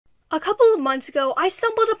A couple of months ago, I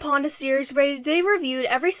stumbled upon a series where they reviewed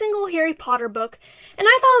every single Harry Potter book, and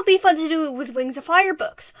I thought it would be fun to do it with Wings of Fire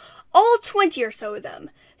books. All 20 or so of them.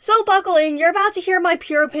 So buckle in, you're about to hear my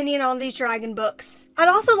pure opinion on these dragon books. I'd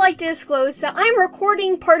also like to disclose that I'm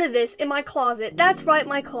recording part of this in my closet. That's right,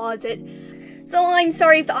 my closet. So I'm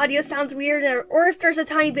sorry if the audio sounds weird or if there's a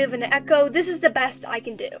tiny bit of an echo. This is the best I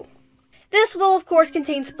can do. This will of course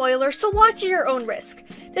contain spoilers, so watch at your own risk.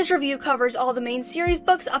 This review covers all the main series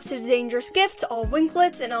books up to the Dangerous Gift, all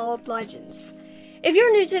Winklets, and all Legends. If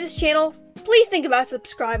you're new to this channel, please think about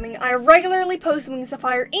subscribing. I regularly post Wings of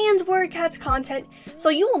Fire and Warrior Cats content, so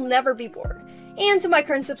you will never be bored. And to my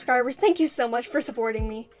current subscribers, thank you so much for supporting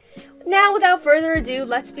me. Now, without further ado,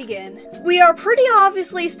 let's begin. We are pretty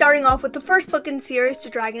obviously starting off with the first book in the series, to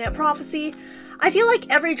Dragonet Prophecy. I feel like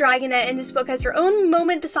every Dragonet in this book has their own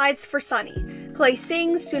moment besides for Sunny. Clay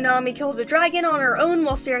sings, Tsunami kills a dragon on her own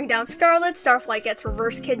while staring down Scarlet, Starflight gets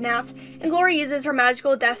reverse kidnapped, and Glory uses her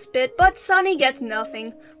magical death spit, but Sunny gets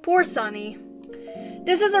nothing. Poor Sunny.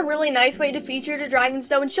 This is a really nice way to feature the dragons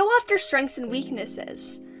though and show off their strengths and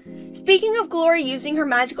weaknesses. Speaking of Glory using her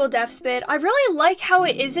magical death spit, I really like how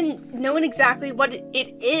it isn't known exactly what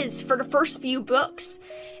it is for the first few books.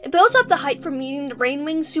 It builds up the hype for meeting the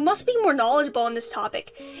Rainwings, who must be more knowledgeable on this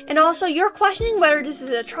topic, and also you're questioning whether this is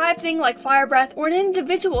a tribe thing like Fire Breath or an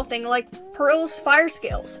individual thing like Peril's fire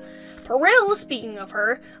skills. Peril, speaking of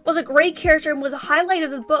her, was a great character and was a highlight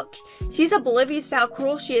of the book. She's oblivious to how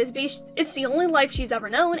cruel she is, but it's the only life she's ever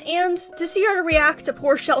known, and to see her react to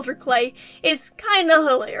poor sheltered Clay is kinda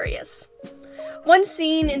hilarious. One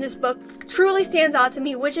scene in this book truly stands out to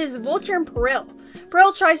me, which is Vulture and Peril.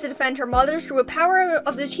 Peril tries to defend her mother through a power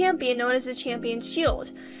of the champion known as the Champion's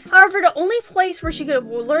Shield. However, the only place where she could have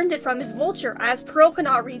learned it from is Vulture, as Peril could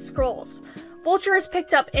not read scrolls. Vulture is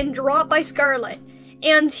picked up and dropped by Scarlet.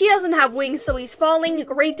 And he doesn't have wings, so he's falling a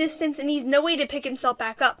great distance and he's no way to pick himself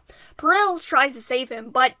back up. Peril tries to save him,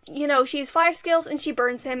 but, you know, she has fire skills and she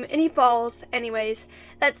burns him and he falls anyways.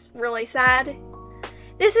 That's really sad.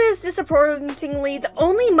 This is disappointingly the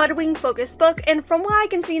only Mudwing focused book, and from what I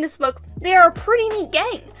can see in this book, they are a pretty neat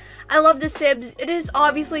gang. I love the Sibs. It is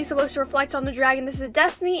obviously supposed to reflect on the Dragoness of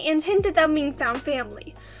Destiny and hint at them being found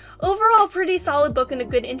family. Overall, pretty solid book and a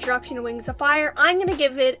good introduction to Wings of Fire. I'm gonna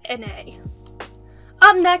give it an A.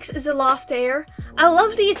 Up next is The Lost Heir. I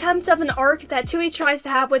love the attempt of an arc that Tui tries to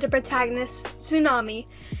have with the protagonist, Tsunami.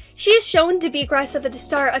 She is shown to be aggressive at the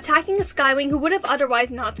start, attacking a Skywing who would have otherwise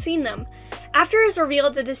not seen them. After it is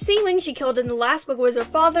revealed that the Sea-Wing she killed in the last book was her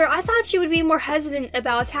father, I thought she would be more hesitant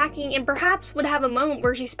about attacking and perhaps would have a moment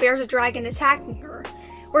where she spares a dragon attacking her,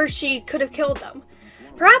 where she could have killed them.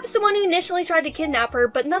 Perhaps the one who initially tried to kidnap her,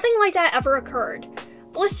 but nothing like that ever occurred.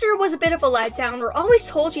 Blister was a bit of a letdown. We're always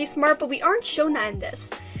told she's smart, but we aren't shown that in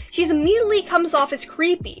this. She immediately comes off as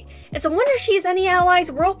creepy. It's a wonder she has any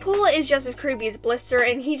allies. Whirlpool is just as creepy as Blister,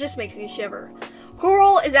 and he just makes me shiver.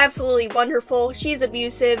 Coral is absolutely wonderful. She's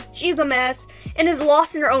abusive, she's a mess, and is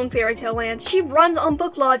lost in her own fairy tale land. She runs on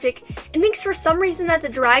book logic, and thinks for some reason that the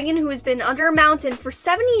dragon who has been under a mountain for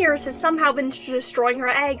 70 years has somehow been destroying her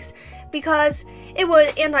eggs, because it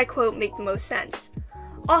would, and I quote, make the most sense.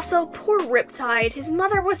 Also, poor Riptide. His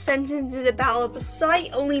mother was sent into the battle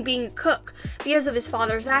despite only being a cook because of his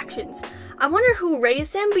father's actions. I wonder who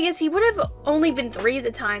raised him, because he would have only been 3 at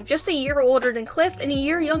the time, just a year older than Cliff and a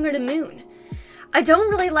year younger than Moon. I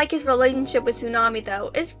don't really like his relationship with Tsunami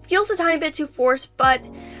though. It feels a tiny bit too forced, but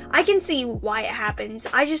I can see why it happens.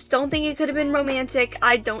 I just don't think it could have been romantic.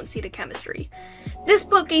 I don't see the chemistry. This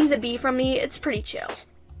book gains a B from me. It's pretty chill.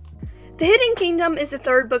 The Hidden Kingdom is the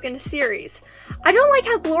third book in the series. I don't like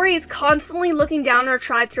how Glory is constantly looking down on her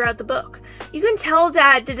tribe throughout the book. You can tell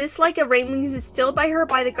that the dislike of Rainwings instilled by her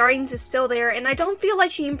by the Guardians is still there, and I don't feel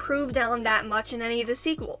like she improved on that much in any of the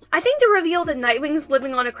sequels. I think the reveal that Nightwing's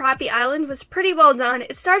living on a crappy island was pretty well done.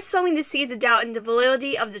 It starts sowing the seeds of doubt in the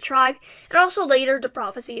validity of the tribe, and also later the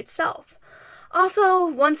prophecy itself. Also,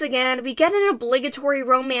 once again, we get an obligatory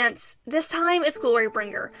romance. This time, it's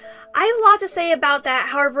Glorybringer. I have a lot to say about that,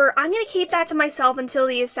 however, I'm going to keep that to myself until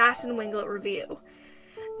the Assasin Winglet review.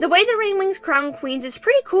 The way the Rainwings crown queens is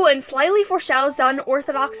pretty cool and slightly foreshadows the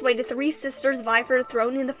unorthodox way the 3 sisters vie for the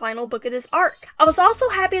throne in the final book of this arc. I was also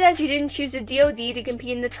happy that she didn't choose the DoD to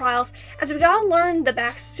compete in the trials, as we got to learn the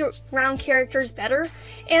background characters better,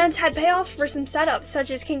 and had payoffs for some setups, such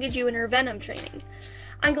as Kinkajou and her Venom training.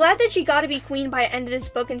 I'm glad that she got to be queen by the end of this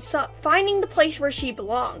book and finding the place where she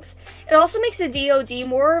belongs. It also makes the DoD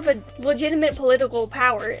more of a legitimate political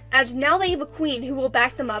power, as now they have a queen who will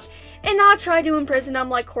back them up and not try to imprison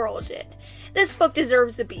them like Coral did. This book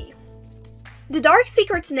deserves a B. The Dark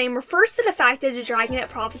Secret's name refers to the fact that the Dragonet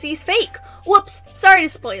Prophecy is fake. Whoops, sorry to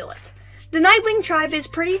spoil it. The Nightwing tribe is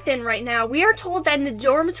pretty thin right now. We are told that in the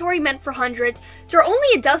dormitory meant for hundreds, there are only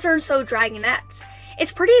a dozen or so Dragonets.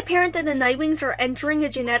 It's pretty apparent that the Nightwings are entering a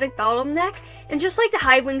genetic bottleneck, and just like the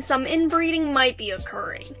Hivewings, some inbreeding might be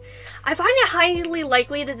occurring. I find it highly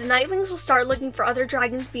likely that the Nightwings will start looking for other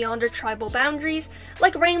dragons beyond their tribal boundaries,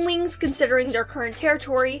 like Rainwings considering their current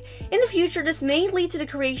territory. In the future, this may lead to the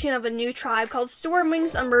creation of a new tribe called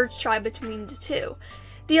Stormwings, a merged tribe between the two.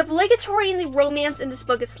 The obligatory and the romance in this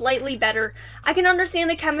book is slightly better. I can understand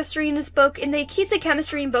the chemistry in this book, and they keep the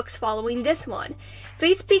chemistry in books following this one.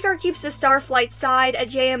 Fatespeaker keeps the Starflight side at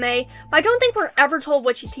JMA, but I don't think we're ever told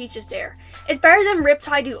what she teaches there. It's better than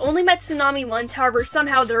Riptide, who only met Tsunami once, however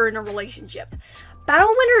somehow they're in a relationship.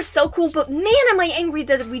 Battlewinter is so cool, but man am I angry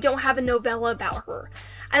that we don't have a novella about her.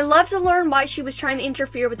 I'd love to learn why she was trying to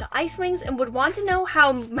interfere with the Ice Wings, and would want to know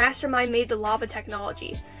how Mastermind made the lava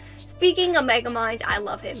technology. Speaking of Megamind, I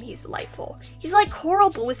love him, he's delightful. He's like Coral,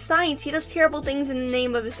 but with science, he does terrible things in the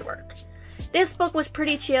name of his work. This book was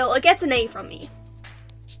pretty chill, it gets an A from me.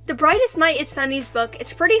 The Brightest Night is Sunny's book.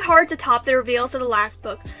 It's pretty hard to top the reveals of the last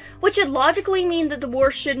book, which would logically mean that the war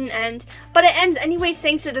shouldn't end, but it ends anyway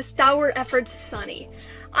thanks to the stalwart efforts of Sunny.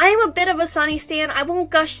 I am a bit of a Sunny stan. I won't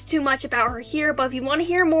gush too much about her here, but if you want to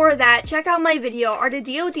hear more of that, check out my video, Are the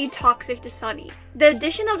DoD Toxic to Sunny? The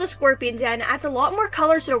addition of the Scorpion Den adds a lot more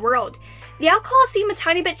color to the world. The Outlaws seem a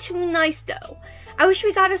tiny bit too nice though. I wish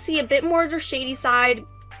we got to see a bit more of their shady side,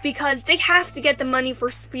 because they have to get the money for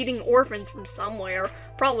feeding orphans from somewhere,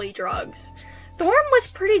 probably drugs. Thorn was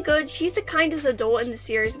pretty good. She's the kindest adult in the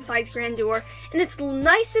series besides Grandeur, and it's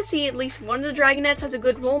nice to see at least one of the Dragonets has a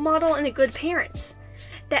good role model and a good parent.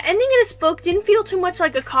 The ending of this book didn't feel too much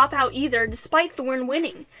like a cop-out either, despite Thorn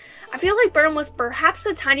winning. I feel like Burn was perhaps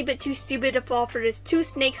a tiny bit too stupid to fall for this 2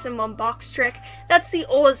 snakes in 1 box trick. That's the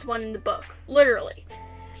oldest one in the book, literally.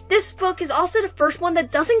 This book is also the first one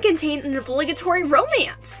that doesn't contain an obligatory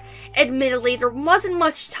romance. Admittedly, there wasn't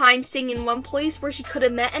much time staying in one place where she could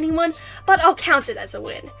have met anyone, but I'll count it as a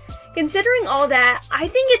win. Considering all that, I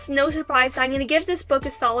think it's no surprise I'm going to give this book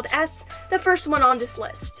a solid S, the first one on this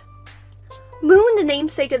list. Moon, the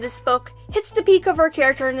namesake of this book, hits the peak of her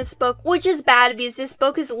character in this book, which is bad because this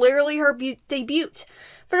book is literally her debut.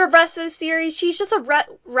 For the rest of the series, she's just a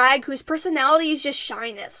rag whose personality is just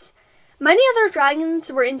shyness. Many other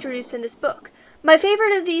dragons were introduced in this book. My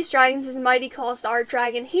favorite of these dragons is Mighty Claw's Art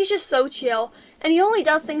Dragon. He's just so chill, and he only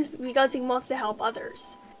does things because he wants to help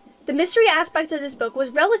others. The mystery aspect of this book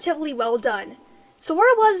was relatively well done.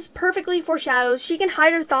 Sora was perfectly foreshadowed. She can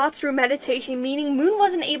hide her thoughts through meditation, meaning Moon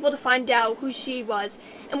wasn't able to find out who she was,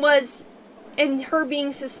 and her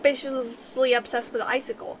being suspiciously obsessed with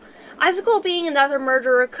Icicle. Icicle being another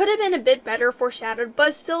murderer could have been a bit better foreshadowed,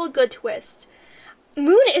 but still a good twist.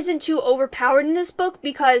 Moon isn't too overpowered in this book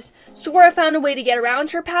because Sora found a way to get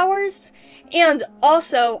around her powers, and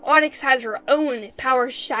also Onyx has her own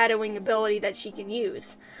power shadowing ability that she can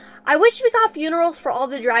use. I wish we got funerals for all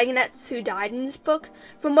the Dragonets who died in this book.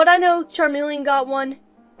 From what I know, Charmeleon got one.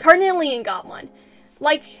 Carnelian got one.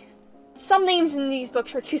 Like, some names in these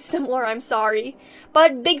books are too similar, I'm sorry.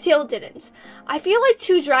 But Bigtail didn't. I feel like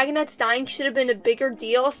 2 Dragonets dying should have been a bigger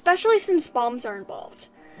deal, especially since bombs are involved.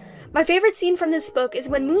 My favorite scene from this book is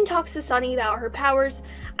when Moon talks to Sunny about her powers.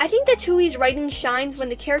 I think that Tui's writing shines when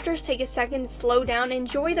the characters take a second to slow down and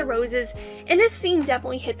enjoy the roses, and this scene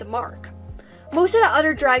definitely hit the mark. Most of the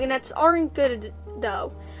other Dragonets aren't good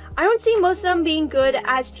though. I don't see most of them being good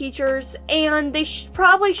as teachers, and they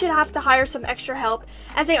probably should have to hire some extra help,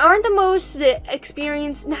 as they aren't the most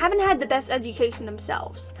experienced and haven't had the best education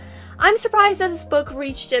themselves. I'm surprised that this book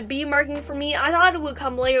reached a B marking for me. I thought it would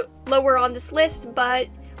come lower on this list, but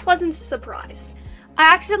pleasant surprise.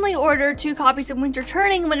 I accidentally ordered 2 copies of Winter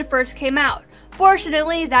Turning when it first came out.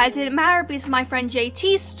 Fortunately, that didn't matter because my friend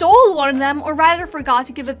JT stole one of them, or rather forgot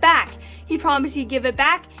to give it back. He promised he'd give it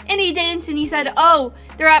back, and he didn't, and he said, oh,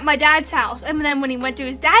 they're at my dad's house. And then when he went to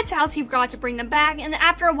his dad's house, he forgot to bring them back, and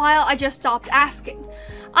after a while, I just stopped asking.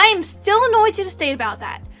 I am still annoyed to the state about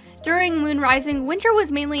that. During Moon Rising, Winter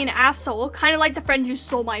was mainly an asshole, kind of like the friend who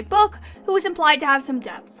stole my book, who was implied to have some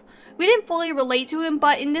depth. We didn't fully relate to him,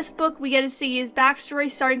 but in this book, we get to see his backstory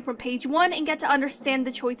starting from page 1 and get to understand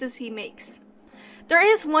the choices he makes.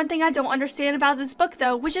 There is one thing I don't understand about this book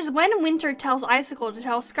though, which is when Winter tells Icicle to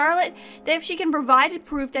tell Scarlet that if she can provide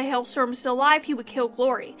proof that Hailstorm is still alive, he would kill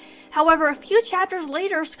Glory. However, a few chapters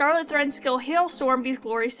later, Scarlet threatens to kill Hailstorm because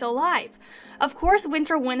Glory is still alive. Of course,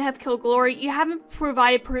 Winter wouldn't have killed Glory. You haven't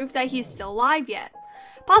provided proof that he's still alive yet.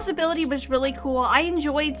 Possibility was really cool. I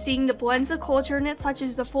enjoyed seeing the blends of culture in it, such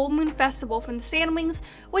as the Full Moon Festival from the Sandwings,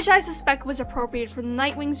 which I suspect was appropriate for the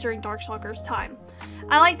Nightwings during Darkstalker's time.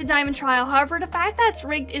 I like the Diamond Trial, however, the fact that it's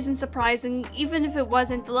rigged isn't surprising. Even if it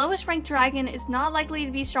wasn't, the lowest ranked dragon is not likely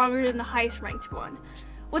to be stronger than the highest ranked one.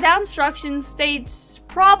 Without instructions, they'd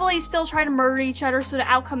probably still try to murder each other, so the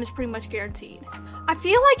outcome is pretty much guaranteed. I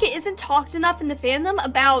feel like it isn't talked enough in the fandom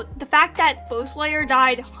about the fact that Ghostslayer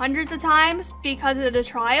died hundreds of times because of the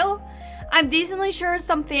trial. I'm decently sure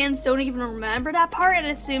some fans don't even remember that part and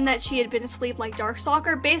assume that she had been asleep like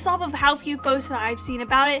Darkstalker based off of how few posts that I've seen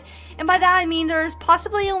about it, and by that I mean there's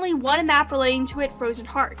possibly only one map relating to it, Frozen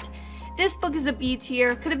Heart. This book is a B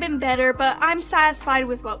tier, could have been better, but I'm satisfied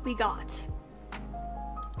with what we got.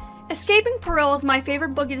 Escaping Peril is my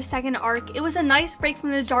favorite book in the second arc. It was a nice break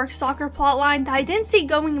from the Darkstalker plotline that I didn't see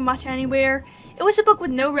going much anywhere. It was a book with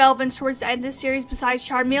no relevance towards the end of the series besides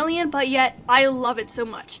Charmeleon, but yet I love it so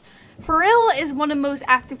much. Peril is one of the most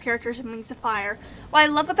active characters in Wings of Fire. What I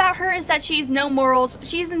love about her is that she has no morals,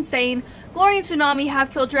 she's insane. Glory and Tsunami have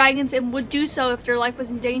killed dragons and would do so if their life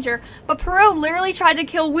was in danger, but Peril literally tried to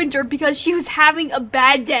kill Winter because she was having a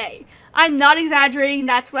bad day. I'm not exaggerating,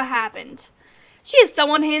 that's what happened. She is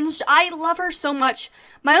so unhinged. I love her so much.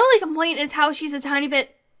 My only complaint is how she's a tiny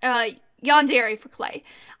bit yandere for Clay.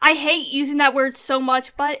 I hate using that word so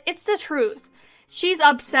much, but it's the truth. She's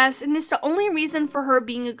obsessed, and it's the only reason for her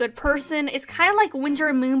being a good person. It's kind of like Winter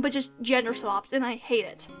and Moon, but just gender swapped, and I hate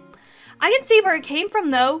it. I can see where it came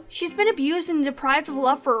from, though. She's been abused and deprived of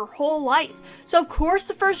love for her whole life, so of course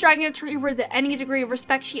the first dragon to treat her with any degree of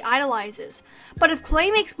respect she idolizes. But if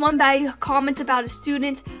Clay makes one bad comment about a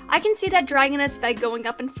student, I can see that Dragonet's bed going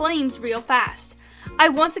up in flames real fast. I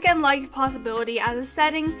once again like Possibility as a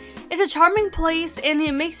setting. It's a charming place, and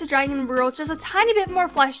it makes the dragon world just a tiny bit more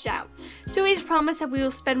fleshed out. Tui's promised that we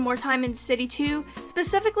will spend more time in the city too,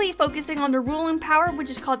 specifically focusing on the ruling power,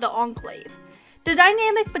 which is called the Enclave. The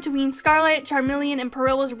dynamic between Scarlet, Charmeleon, and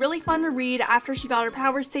Peril was really fun to read after she got her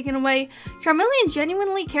powers taken away. Charmeleon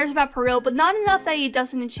genuinely cares about Peril, but not enough that he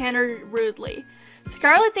doesn't enchant her rudely.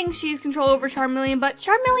 Scarlet thinks she has control over Charmeleon, but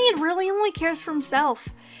Charmeleon really only cares for himself.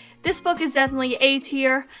 This book is definitely A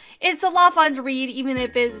tier. It's a lot of fun to read, even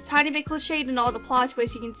if it is a tiny bit cliched and all the plot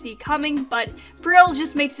twists you can see coming, but Peril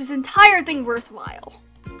just makes this entire thing worthwhile.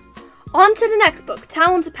 On to the next book,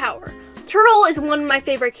 Talons of Power. Peril is one of my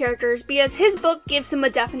favorite characters because his book gives him a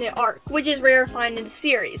definite arc, which is rare to find in the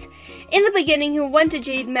series. In the beginning, he went to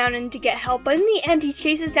Jade Mountain to get help, but in the end, he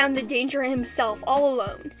chases down the danger himself, all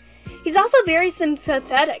alone. He's also very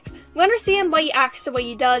sympathetic. We understand why he acts the way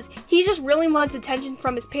he does. He just really wants attention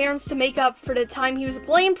from his parents to make up for the time he was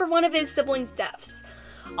blamed for one of his siblings' deaths.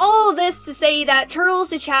 All this to say that Turtle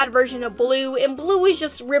is the Chad version of Blue, and Blue is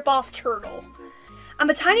just rip-off Turtle. I'm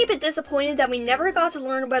a tiny bit disappointed that we never got to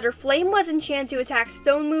learn whether Flame was enchanted to attack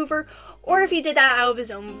Stone Mover, or if he did that out of his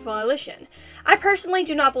own volition. I personally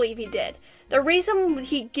do not believe he did. The reason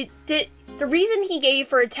he gave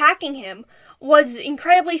for attacking him was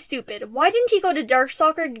incredibly stupid. Why didn't he go to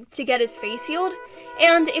Darkstalker to get his face healed?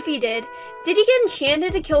 And if he did he get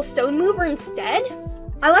enchanted to kill Stone Mover instead?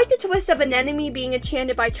 I like the twist of an enemy being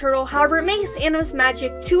enchanted by Turtle, however it makes Animus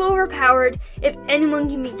Magic too overpowered if anyone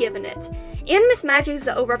can be given it. Animus Magic is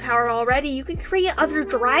overpowered already, you can create other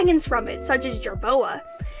dragons from it, such as Jerboa.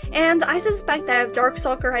 And I suspect that if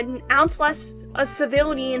Darkstalker had an ounce less of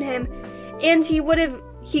civility in him, and he would have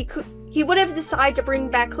decided to bring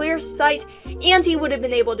back Clear Sight, and he would have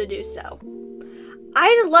been able to do so.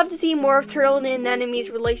 I'd love to see more of Turtle and Anemone's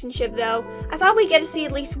relationship though. I thought we'd get to see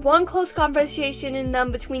at least one close conversation in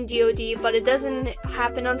them between DoD, but it doesn't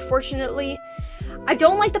happen unfortunately. I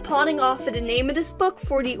don't like the pawning off of the name of this book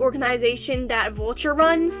for the organization that Vulture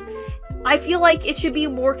runs. I feel like it should be a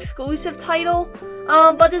more exclusive title,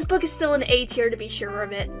 but this book is still an A tier to be sure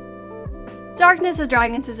of it. Darkness of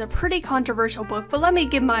Dragons is a pretty controversial book, but let me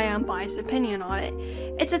give my unbiased opinion on it.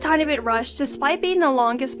 It's a tiny bit rushed. Despite being the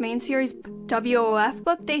longest main series WOF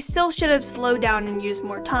book, they still should have slowed down and used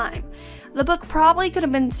more time. The book probably could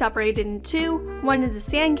have been separated in two, one in the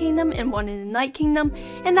Sand Kingdom and one in the Night Kingdom,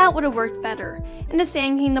 and that would have worked better. In the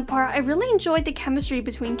Sand Kingdom part, I really enjoyed the chemistry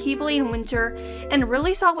between Keebly and Winter, and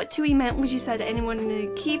really saw what Tui meant when she said anyone in the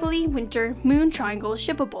Keebly, Winter, Moon triangle is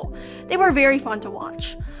shippable. They were very fun to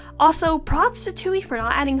watch. Also, props to Tui for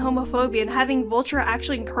not adding homophobia and having Vulture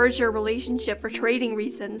actually encourage their relationship for trading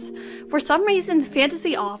reasons. For some reason,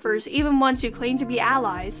 fantasy authors, even ones who claim to be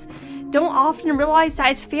allies, don't often realize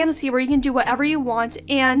that it's fantasy where you can do whatever you want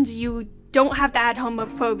and you don't have to add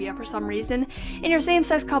homophobia for some reason, and your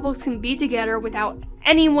same-sex couples can be together without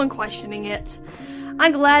anyone questioning it.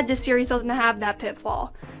 I'm glad this series doesn't have that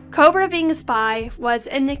pitfall. Cobra being a spy was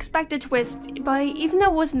an unexpected twist, but even though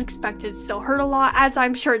it wasn't expected, it still hurt a lot, as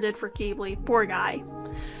I'm sure it did for Ghibli, poor guy.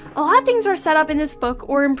 A lot of things are set up in this book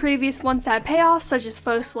or in previous ones that had payoffs, such as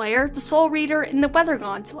Foe Slayer, the Soul Reader, and the Weather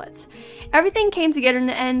Gauntlets. Everything came together in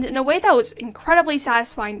the end in a way that was incredibly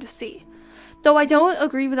satisfying to see. Though I don't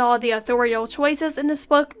agree with all the authorial choices in this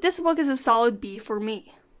book is a solid B for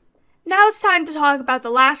me. Now it's time to talk about the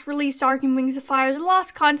last released arc in Wings of Fire, the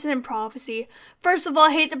Lost Continent Prophecy. First of all,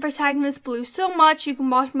 I hate the protagonist Blue so much. You can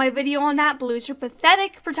watch my video on that. Blue's your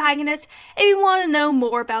pathetic protagonist if you want to know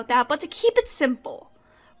more about that, but to keep it simple.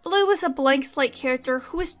 Blue is a blank slate character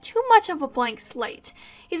who is too much of a blank slate.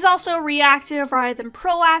 He's also reactive rather than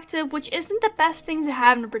proactive, which isn't the best thing to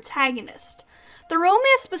have in a protagonist. The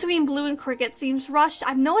romance between Blue and Cricket seems rushed.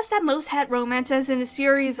 I've noticed that most het romances in the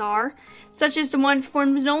series are, such as the ones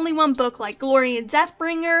formed in only one book like Glory and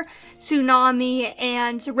Deathbringer, Tsunami,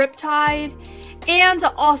 and Riptide, and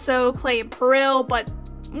also Clay and Peril, but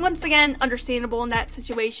once again, understandable in that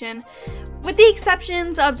situation. With the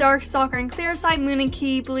exceptions of Darkstalker and Clearsight, Moon and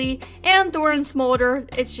Ghibli, and Thor and Smolder,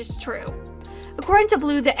 it's just true. According to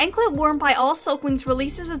Blue, the anklet worn by all Silkwings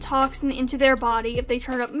releases a toxin into their body if they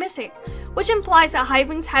turn up missing, which implies that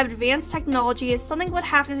Hivewings have advanced technology as something would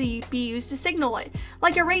have to be used to signal it,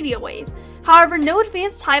 like a radio wave. However, no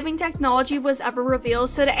advanced Hivewing technology was ever revealed,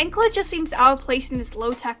 so the anklet just seems out of place in this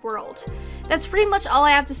low-tech world. That's pretty much all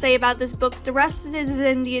I have to say about this book. The rest is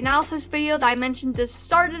in the analysis video that I mentioned at the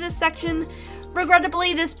start of this section.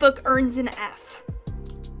 Regrettably, this book earns an F.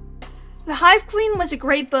 The Hive Queen was a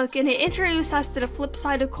great book, and it introduced us to the flip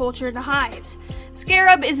side of culture in the hives.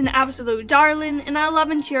 Scarab is an absolute darling, and I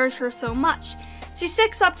love and cherish her so much. She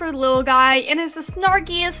sticks up for the little guy, and is the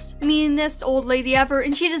snarkiest, meanest old lady ever,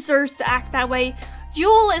 and she deserves to act that way.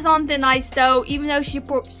 Jewel is on thin ice though, even though she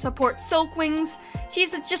supports Silkwings.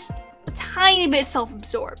 She's just a tiny bit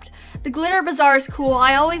self-absorbed. The Glitter Bazaar is cool.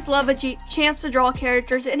 I always love a chance to draw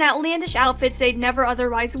characters in outlandish outfits they'd never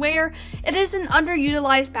otherwise wear. It is an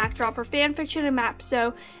underutilized backdrop for fanfiction and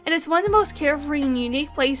mapso, and it's one of the most carefree and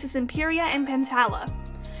unique places in Pyria and Pentala.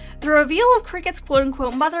 The reveal of Cricket's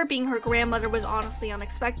quote-unquote mother being her grandmother was honestly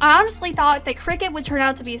unexpected. I honestly thought that Cricket would turn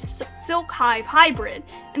out to be a Silk Hive hybrid,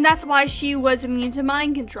 and that's why she was immune to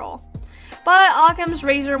mind control. But Occam's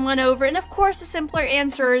razor won over, and of course the simpler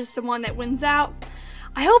answer is the one that wins out.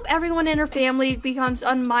 I hope everyone in her family becomes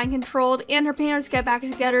unmind controlled and her parents get back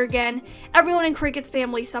together again. Everyone in Cricket's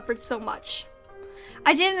family suffered so much.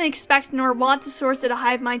 I didn't expect nor want the source of the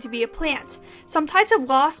hive mind to be a plant. Some types of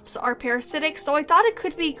wasps are parasitic, so I thought it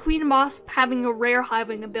could be Queen Wasp having a rare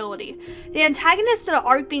hiving ability. The antagonist to the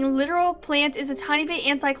arc being a literal plant is a tiny bit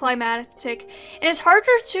anticlimactic, and it's harder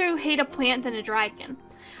to hate a plant than a dragon.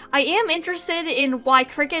 I am interested in why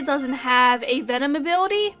Cricket doesn't have a venom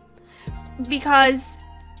ability, because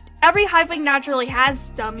every Hivewing naturally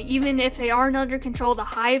has them, even if they aren't under control of the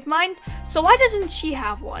hive mind. So why doesn't she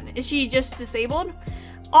have one? Is she just disabled?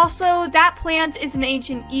 Also, that plant is an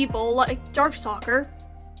ancient evil like Darkstalker,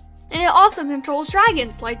 and it also controls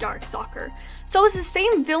dragons like Darkstalker. So it's the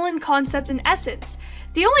same villain concept in essence.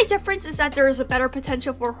 The only difference is that there is a better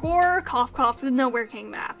potential for horror, cough cough, than the Nowhere King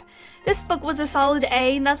map. This book was a solid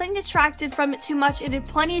A, nothing detracted from it too much, and had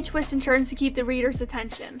plenty of twists and turns to keep the reader's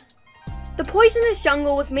attention. The Poisonous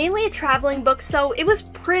Jungle was mainly a traveling book, so it was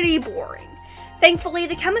pretty boring. Thankfully,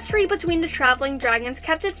 the chemistry between the traveling dragons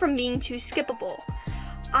kept it from being too skippable.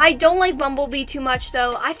 I don't like Bumblebee too much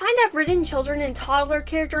though. I find that written children and toddler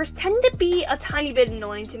characters tend to be a tiny bit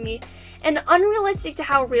annoying to me, and unrealistic to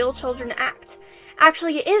how real children act.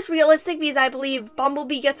 Actually, it is realistic because I believe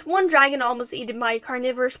Bumblebee gets one dragon almost eaten by a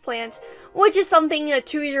carnivorous plant, which is something a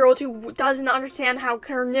 2-year-old who doesn't understand how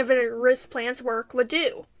carnivorous plants work would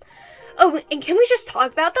do. Oh, and can we just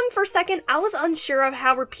talk about them for a second? I was unsure of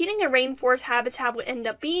how repeating a rainforest habitat would end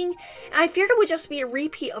up being, and I feared it would just be a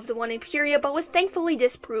repeat of the one in Pyria, but was thankfully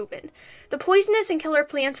disproven. The poisonous and killer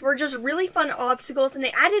plants were just really fun obstacles, and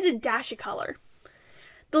they added a dash of color.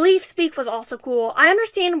 The leaf speak was also cool. I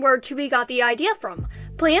understand where Tubi got the idea from.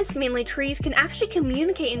 Plants, mainly trees, can actually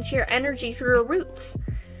communicate and share energy through their roots.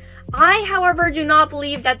 I, however, do not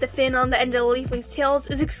believe that the fin on the end of the leafwing's tails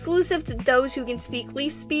is exclusive to those who can speak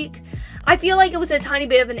leaf speak. I feel like it was a tiny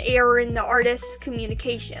bit of an error in the artist's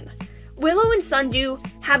communication. Willow and Sundew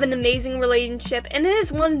have an amazing relationship, and it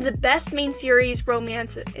is one of the best main series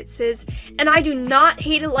romances, and I do not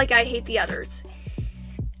hate it like I hate the others.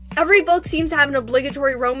 Every book seems to have an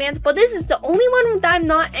obligatory romance, but this is the only one that I'm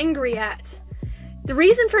not angry at. The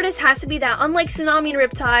reason for this has to be that unlike Tsunami and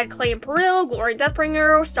Riptide, Clay and Peril, Glory and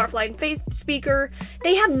Deathbringer, Starflight and Faithspeaker,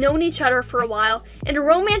 they have known each other for a while, and the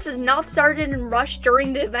romance is not started and rushed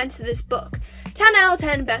during the events of this book. 10 out of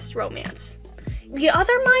 10 best romance. The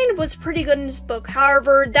other mind was pretty good in this book,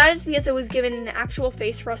 however, that is because it was given an actual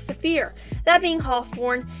face for us to fear, that being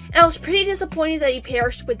Hawthorne, and I was pretty disappointed that he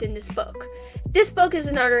perished within this book. This book is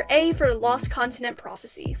another A for the Lost Continent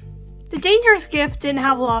Prophecy. The Dangerous Gift didn't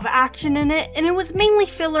have a lot of action in it, and it was mainly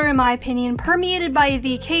filler in my opinion, permeated by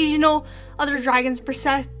the occasional Other Dragon's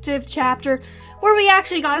Perspective chapter, where we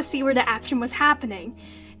actually got to see where the action was happening.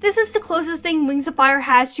 This is the closest thing Wings of Fire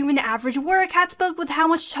has to an average Warrior Cats book with how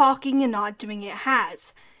much talking and not doing it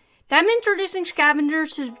has. Them introducing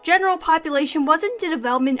scavengers to the general population wasn't the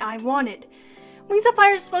development I wanted. Wings of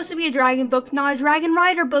Fire is supposed to be a dragon book, not a Dragon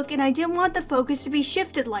Rider book, and I didn't want the focus to be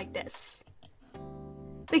shifted like this.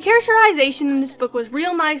 The characterization in this book was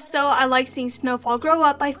real nice though. I like seeing Snowfall grow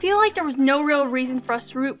up. I feel like there was no real reason for us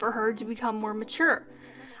to root for her to become more mature.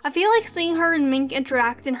 I feel like seeing her and Mink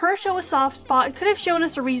interact and her show a soft spot could have shown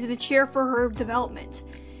us a reason to cheer for her development.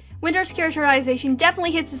 Winter's characterization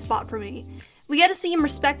definitely hits the spot for me. We get to see him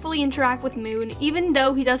respectfully interact with Moon, even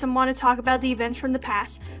though he doesn't want to talk about the events from the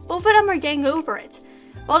past. Both of them are getting over it.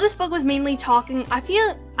 While this book was mainly talking,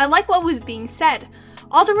 I like what was being said.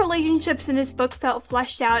 All the relationships in this book felt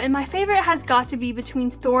fleshed out, and my favorite has got to be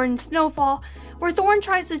between Thorn and Snowfall, where Thorn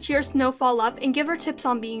tries to cheer Snowfall up and give her tips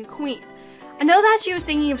on being a queen. I know that she was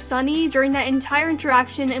thinking of Sunny during that entire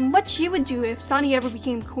interaction and what she would do if Sunny ever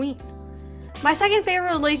became queen. My second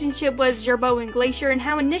favorite relationship was Jerboa and Glacier, and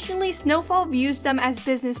how initially Snowfall views them as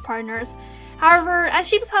business partners. However, as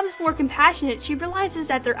she becomes more compassionate, she realizes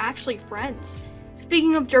that they're actually friends.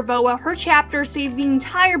 Speaking of Jerboa, her chapter saved the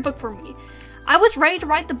entire book for me. I was ready to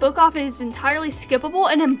write the book off as entirely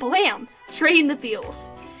skippable, and then blam, straight in the feels.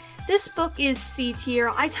 This book is C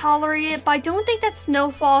tier. I tolerate it, but I don't think that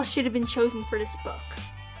Snowfall should have been chosen for this book.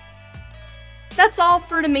 That's all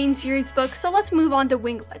for the main series book, so let's move on to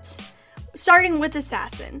winglets. Starting with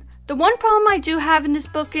Assasin. The one problem I do have in this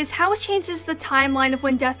book is how it changes the timeline of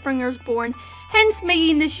when Deathbringer is born, hence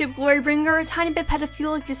making this ship Glorybringer a tiny bit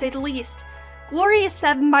pedophilic to say the least. Glory is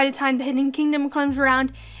 7 by the time the Hidden Kingdom comes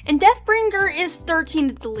around, and Deathbringer is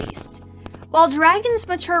 13 at the least. While dragons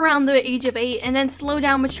mature around the age of 8 and then slow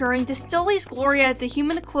down maturing, this still leaves Glory at the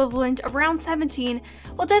human equivalent of around 17,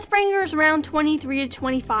 while Deathbringer is around 23 to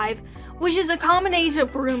 25, which is a common age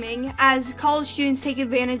of grooming, as college students take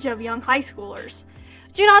advantage of young high schoolers.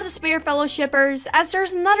 Do not despair, fellow shippers, as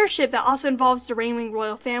there's another ship that also involves the reigning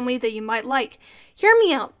royal family that you might like. Hear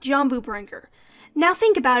me out, Jambubringer. Now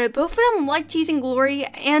think about it, both of them like teasing Glory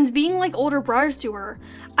and being like older brothers to her.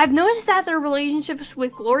 I've noticed that their relationships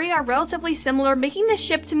with Glory are relatively similar, making this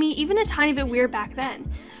ship to me even a tiny bit weird back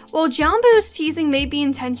then. While Jambu's teasing may be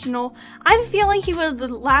intentional, I have a feeling he would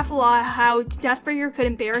laugh a lot at how Deathbringer could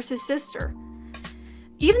embarrass his sister.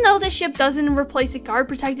 Even though this ship doesn't replace a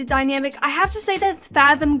guard-protected dynamic, I have to say that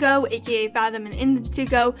Fathom Go, aka Fathom and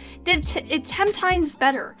Indigo, did it 10 times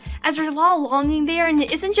better, as there's a lot of longing there, and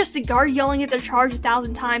it isn't just the guard yelling at their charge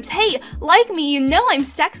 1,000 times, "Hey, like me, you know I'm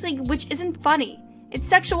sexy," which isn't funny. It's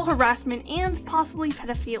sexual harassment and possibly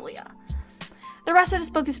pedophilia. The rest of this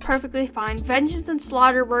book is perfectly fine. Vengeance and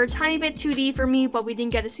Slaughter were a tiny bit 2D for me, but we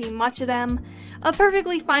didn't get to see much of them. A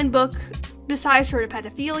perfectly fine book, besides for the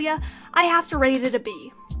pedophilia. I have to rate it a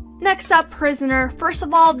B. Next up, Prisoner. First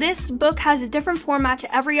of all, this book has a different format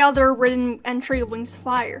to every other written entry of Wings of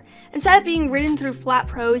Fire. Instead of being written through flat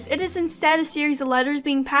prose, it is instead a series of letters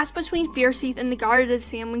being passed between Fierceheath and the guard of the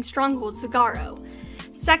Sandwing Stronghold, Zagaro.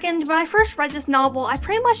 Second, when I first read this novel, I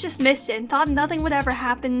pretty much dismissed it and thought nothing would ever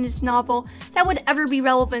happen in this novel that would ever be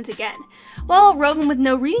relevant again. Well, Rogan with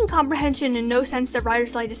no reading comprehension and no sense that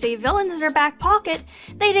writers like to save villains in their back pocket,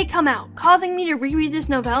 they did come out, causing me to reread this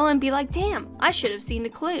novella and be like, damn, I should have seen the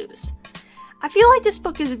clues. I feel like this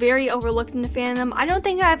book is very overlooked in the fandom. I don't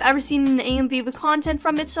think I've ever seen an AMV with content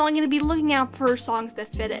from it, so I'm going to be looking out for songs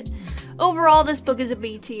that fit it. Overall, this book is a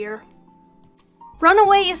B tier.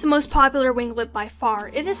 Runaway is the most popular winglet by far.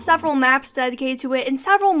 It has several maps dedicated to it and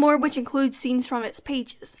several more which include scenes from its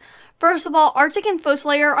pages. First of all, Arctic and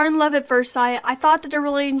Foeslayer are in love at first sight. I thought that their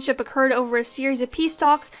relationship occurred over a series of peace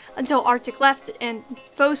talks until Arctic left and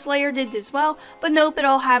Foeslayer did as well, but nope, it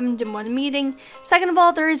all happened in one meeting. Second of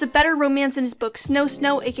all, there is a better romance in his book, Snow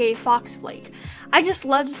Snow, aka Fox Flake. I just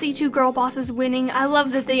love to see two girl bosses winning. I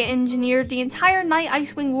love that they engineered the entire Night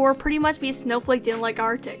Icewing War pretty much because Snowflake didn't like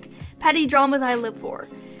Arctic. Petty drama that I live for.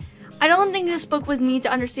 I don't think this book was needed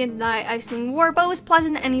to understand the Night Icewing War, but it was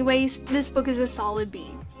pleasant anyways. This book is a solid B.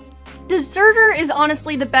 Deserter is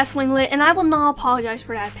honestly the best winglet, and I will not apologize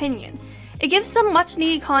for that opinion. It gives some much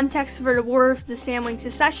needed context for the War of the Sandwing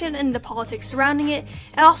Succession and the politics surrounding it.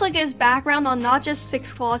 It also gives background on not just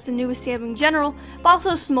Six Claws, the newest Sandwing general, but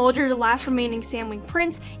also Smolder, the last remaining Sandwing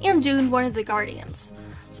prince, and Dune, one of the Guardians.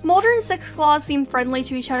 Smolder and Six Claws seem friendly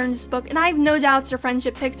to each other in this book, and I have no doubts their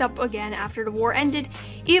friendship picked up again after the war ended,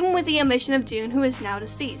 even with the omission of Dune, who is now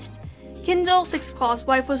deceased. Kindle, Six Claws'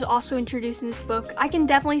 wife, was also introduced in this book. I can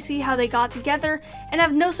definitely see how they got together, and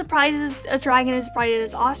have no surprises a dragon as bright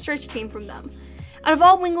as Ostrich came from them. Out of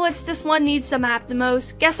all winglets, this one needs the map the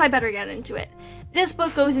most. Guess I better get into it. This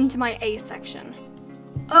book goes into my A section.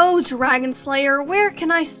 Oh, Dragonslayer, where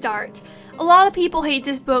can I start? A lot of people hate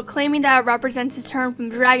this book, claiming that it represents a turn from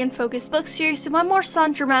dragon-focused book series to one more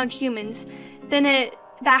centered around humans than it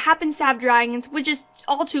that happens to have dragons, which is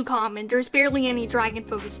all too common. There's barely any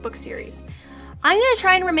dragon-focused book series. I'm going to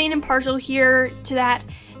try and remain impartial here to that,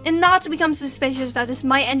 and not to become suspicious that this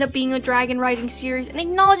might end up being a dragon writing series, and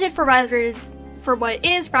acknowledge it for what it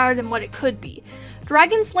is rather than what it could be.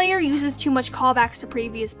 Dragonslayer uses too much callbacks to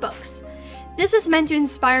previous books. This is meant to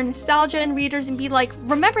inspire nostalgia in readers and be like,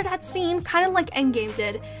 remember that scene, kind of like Endgame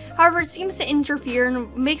did. However, it seems to interfere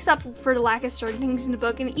and makes up for the lack of certain things in the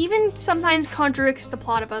book, and even sometimes contradicts the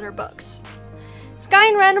plot of other books. Sky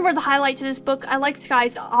and Ren were the highlight to this book. I like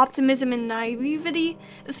Sky's optimism and naivety.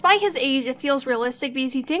 Despite his age, it feels realistic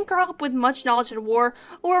because he didn't grow up with much knowledge of the war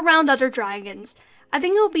or around other dragons. I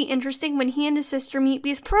think it will be interesting when he and his sister meet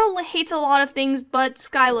because Peril hates a lot of things, but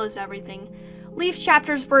Sky loves everything. Leaf's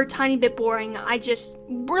chapters were a tiny bit boring. I just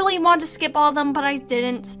really wanted to skip all of them, but I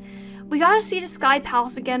didn't. We got to see the Sky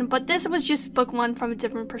Palace again, but this was just book one from a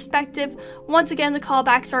different perspective. Once again, the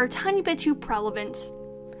callbacks are a tiny bit too prevalent.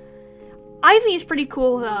 Ivy is pretty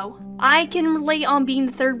cool though. I can relate on being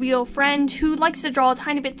the third wheel friend who likes to draw a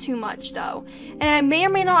tiny bit too much though, and I may or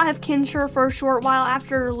may not have kinned her for a short while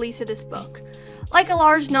after the release of this book. Like a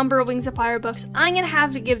large number of Wings of Fire books, I'm gonna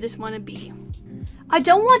have to give this one a B. I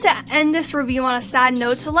don't want to end this review on a sad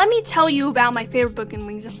note, so let me tell you about my favorite book in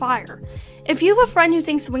Wings of Fire. If you have a friend who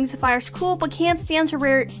thinks Wings of Fire is cool but can't stand to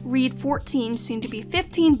read 14, soon to be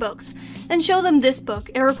 15 books, then show them this book.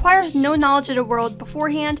 It requires no knowledge of the world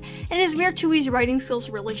beforehand, and his mere Tui's writing skills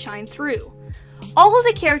really shine through. All of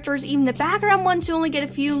the characters, even the background ones who only get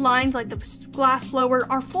a few lines like the glassblower,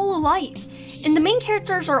 are full of life. And the main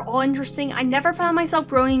characters are all interesting. I never found myself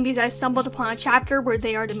groaning because I stumbled upon a chapter where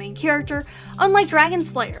they are the main character, unlike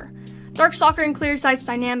Dragonslayer. Darkstalker and Clearsight's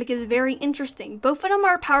dynamic is very interesting. Both of them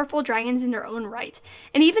are powerful dragons in their own right,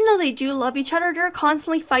 and even though they do love each other, they're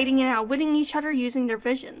constantly fighting and outwitting each other using their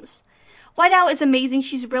visions. Whiteout is amazing.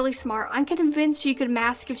 She's really smart. I'm convinced she could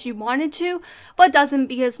mask if she wanted to, but doesn't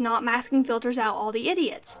because not masking filters out all the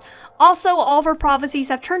idiots. Also, all of her prophecies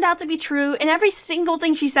have turned out to be true, and every single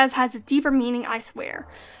thing she says has a deeper meaning, I swear.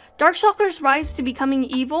 Darkstalker's rise to becoming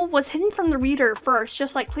evil was hidden from the reader at first,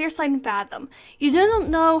 just like Clearsight and Fathom. You don't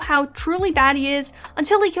know how truly bad he is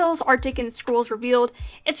until he kills Arctic and Scrolls revealed.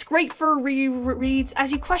 It's great for rereads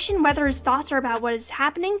as you question whether his thoughts are about what is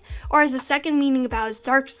happening or has a second meaning about his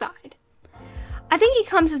dark side. I think it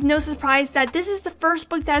comes as no surprise that this is the first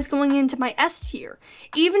book that is going into my S tier.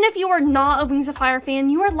 Even if you are not a Wings of Fire fan,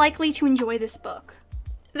 you are likely to enjoy this book.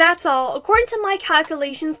 That's all. According to my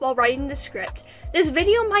calculations while writing the script, this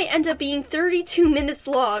video might end up being 32 minutes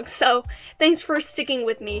long, so thanks for sticking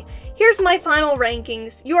with me. Here's my final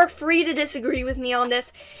rankings. You are free to disagree with me on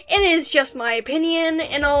this. It is just my opinion,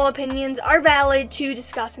 and all opinions are valid to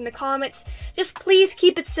discuss in the comments. Just please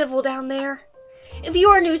keep it civil down there. If you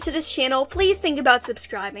are new to this channel, please think about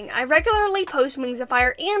subscribing. I regularly post Wings of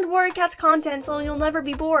Fire and Warrior Cats content, so you'll never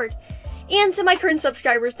be bored. And to my current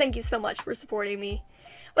subscribers, thank you so much for supporting me.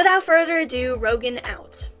 Without further ado, Rogan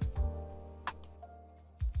out.